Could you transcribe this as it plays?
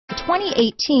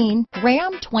2018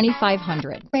 Ram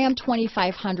 2500. Ram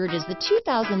 2500 is the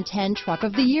 2010 Truck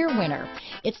of the Year winner.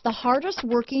 It's the hardest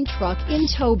working truck in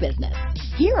tow business.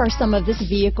 Here are some of this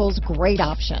vehicle's great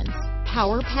options: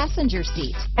 power passenger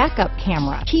seat, backup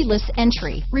camera, keyless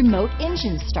entry, remote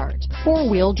engine start,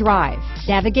 four-wheel drive,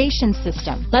 navigation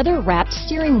system, leather-wrapped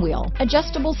steering wheel,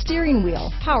 adjustable steering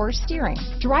wheel, power steering,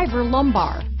 driver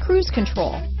lumbar, cruise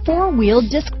control, four-wheel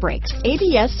disc brakes,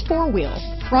 ABS four-wheel,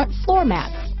 front floor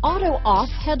mats, auto-off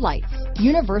headlights,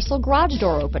 universal garage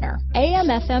door opener,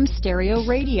 AM/FM stereo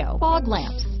radio, fog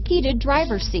lamps, heated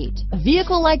driver's seat. A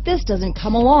vehicle like this doesn't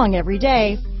come along every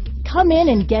day. Come in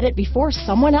and get it before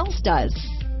someone else does.